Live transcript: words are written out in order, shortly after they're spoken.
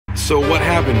So what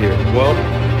happened here? Well,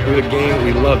 it was a game,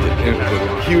 we loved it, and it was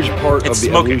a huge part of the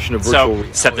evolution of virtual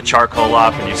reality. Set the charcoal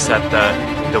up, and you set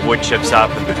the wood chips up,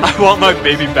 and I want my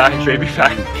baby back.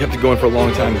 Kept it going for a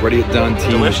long time, ready it done,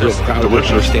 team was real proud of it,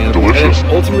 Delicious. understandable. And then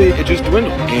ultimately, it just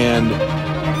dwindled. And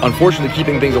unfortunately,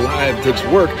 keeping things alive takes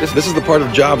work. This is the part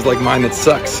of jobs like mine that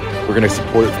sucks. We're going to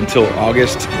support it until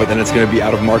August, but then it's going to be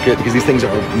out of market because these things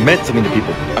are meant to mean to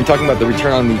people. I'm talking about the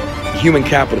return on the human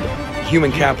capital.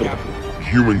 Human capital.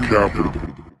 Human capital.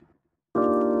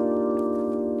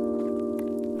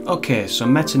 Okay, so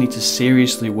Meta need to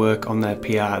seriously work on their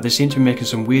PR. They seem to be making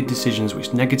some weird decisions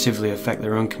which negatively affect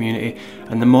their own community,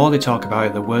 and the more they talk about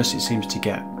it, the worse it seems to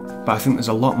get. But I think there's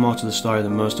a lot more to the story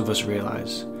than most of us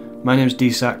realise. My name's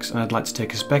D-Sax, and I'd like to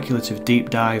take a speculative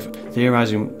deep dive,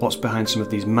 theorising what's behind some of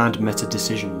these mad Meta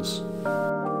decisions.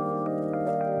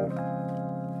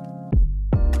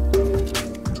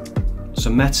 So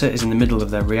Meta is in the middle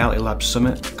of their Reality Labs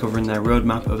Summit, covering their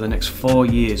roadmap over the next 4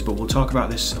 years, but we'll talk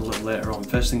about this a little later on.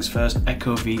 First things first,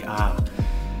 Echo VR.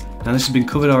 Now this has been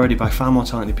covered already by far more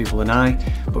talented people than I,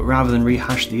 but rather than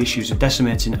rehash the issues of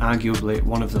decimating arguably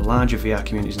one of the larger VR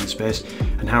communities in space,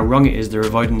 and how wrong it is they're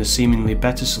avoiding the seemingly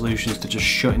better solutions to just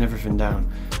shutting everything down.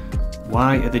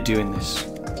 Why are they doing this?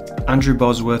 Andrew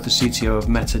Bosworth, the CTO of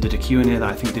Meta, did a Q&A that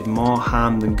I think did more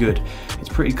harm than good. It's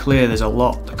pretty clear there's a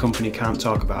lot the company can't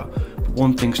talk about, but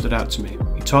one thing stood out to me.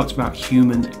 He talked about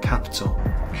human capital.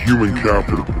 Human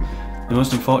capital. The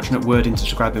most unfortunate wording to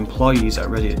describe employees at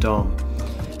Ready at Dawn.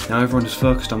 Now everyone is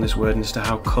focused on this word as to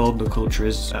how cold the culture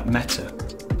is at Meta,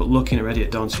 but looking at Ready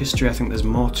at Dawn's history, I think there's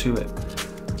more to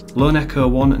it. Lone Echo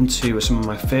 1 and 2 are some of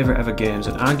my favourite ever games,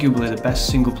 and arguably the best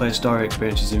single-player story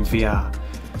experiences in VR.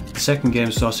 The second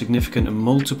game saw significant and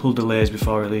multiple delays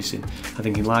before releasing, I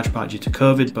think in large part due to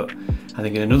COVID, but I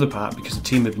think in another part because the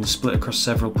team had been split across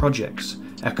several projects.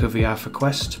 Echo VR for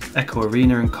Quest, Echo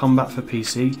Arena and Combat for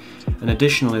PC, and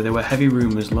additionally there were heavy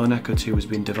rumours Lone Echo 2 was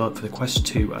being developed for the Quest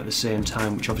 2 at the same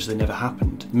time, which obviously never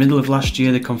happened. Middle of last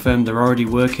year they confirmed they're already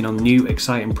working on new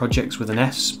exciting projects with an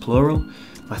S, plural.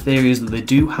 My theory is that they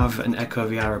do have an Echo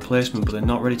VR replacement, but they're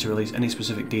not ready to release any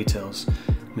specific details.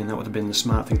 I mean, that would have been the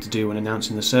smart thing to do when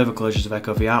announcing the server closures of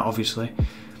Echo VR, obviously.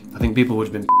 I think people would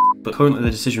have been but currently the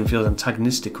decision feels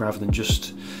antagonistic rather than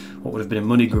just what would have been a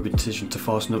money-grubbing decision to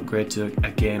force an upgrade to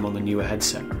a game on the newer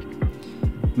headset.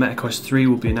 Meta Quest 3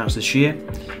 will be announced this year.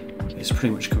 It's pretty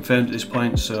much confirmed at this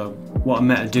point, so what are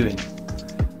Meta doing?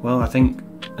 Well, I think,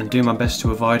 and doing my best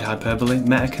to avoid hyperbole,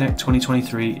 Meta Connect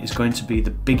 2023 is going to be the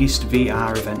biggest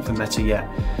VR event for Meta yet.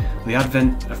 With the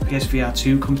advent of PSVR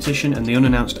 2 competition and the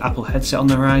unannounced Apple headset on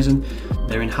the horizon,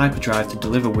 they're in hyperdrive to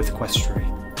deliver with Quest 3.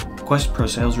 Quest Pro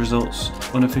sales results,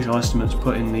 unofficial estimates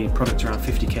putting the product around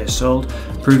 50k sold,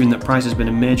 proving that price has been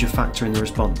a major factor in the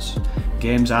response.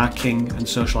 Games are king and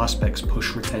social aspects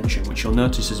push retention, which you'll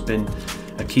notice has been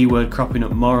a keyword cropping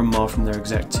up more and more from their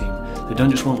exec team. They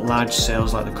don't just want large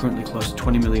sales like the currently close to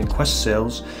 20 million Quest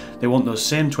sales, they want those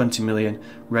same 20 million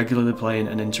regularly playing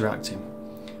and interacting.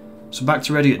 So back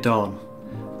to Ready at Dawn.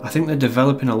 I think they're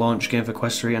developing a launch game for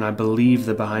Quest 3 and I believe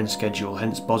they're behind schedule,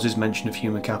 hence Boz's mention of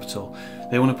human capital.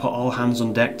 They want to put all hands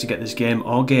on deck to get this game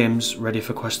or games ready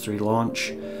for Quest 3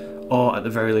 launch, or at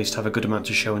the very least have a good amount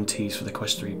to show and tease for the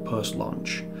Quest 3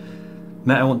 post-launch.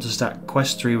 Meta want to stack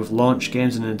Quest 3 with launch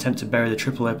games in an attempt to bury the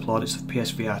AAA plaudits of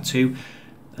PSVR 2,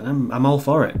 and I'm all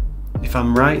for it. If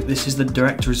I'm right, this is the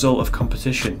direct result of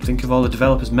competition. Think of all the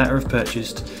developers Meta have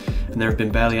purchased, and there have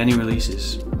been barely any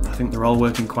releases. I think they're all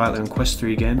working quietly on Quest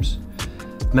 3 games.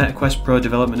 Meta Quest Pro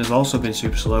development has also been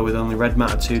super slow, with only Red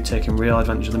Matter 2 taking real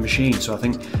advantage of the machine, so I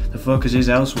think the focus is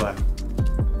elsewhere.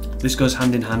 This goes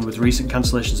hand in hand with recent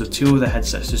cancellations of 2 of the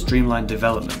headsets to streamline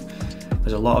development.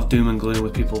 There's a lot of doom and gloom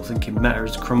with people thinking Meta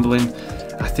is crumbling.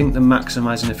 I think they're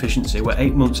maximising efficiency. We're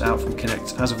 8 months out from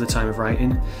Kinect as of the time of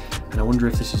writing, and I wonder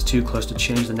if this is too close to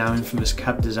change the now infamous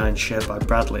CAD design shared by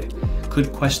Bradley.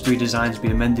 Could Quest 3 designs be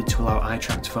amended to allow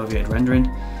eye-tracked foveated rendering?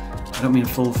 I don't mean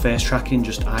full face tracking,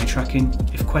 just eye tracking.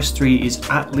 If Quest 3 is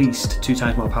at least 2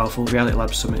 times more powerful, Reality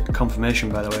Labs Summit confirmation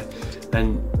by the way,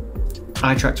 then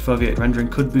eye-tracked foveated rendering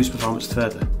could boost performance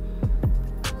further.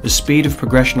 The speed of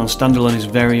progression on standalone is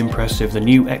very impressive. The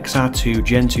new XR2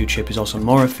 Gen 2 chip is also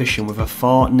more efficient with a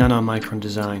 4 nanomicron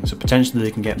design, so potentially they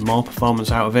can get more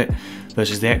performance out of it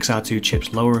versus the XR2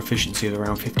 chip's lower efficiency of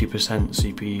around 50%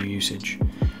 CPU usage.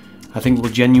 I think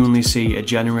we'll genuinely see a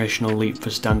generational leap for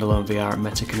standalone VR at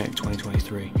Meta Connect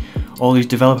 2023. All these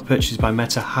developer purchases by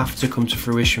Meta have to come to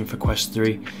fruition for Quest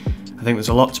 3. I think there's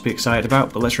a lot to be excited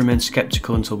about, but let's remain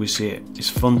skeptical until we see it. It's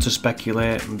fun to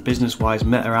speculate, and business-wise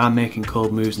Meta are making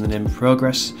cold moves in the name of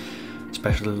progress,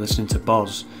 especially listening to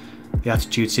Boz. The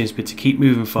attitude seems to be to keep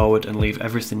moving forward and leave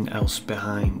everything else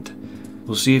behind.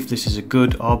 We'll see if this is a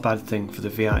good or bad thing for the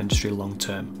VR industry long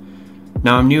term.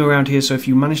 Now, I'm new around here, so if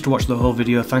you managed to watch the whole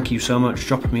video, thank you so much.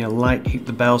 Drop me a like, hit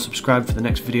the bell, subscribe for the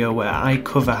next video where I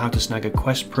cover how to snag a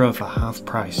Quest Pro for half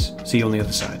price. See you on the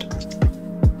other side.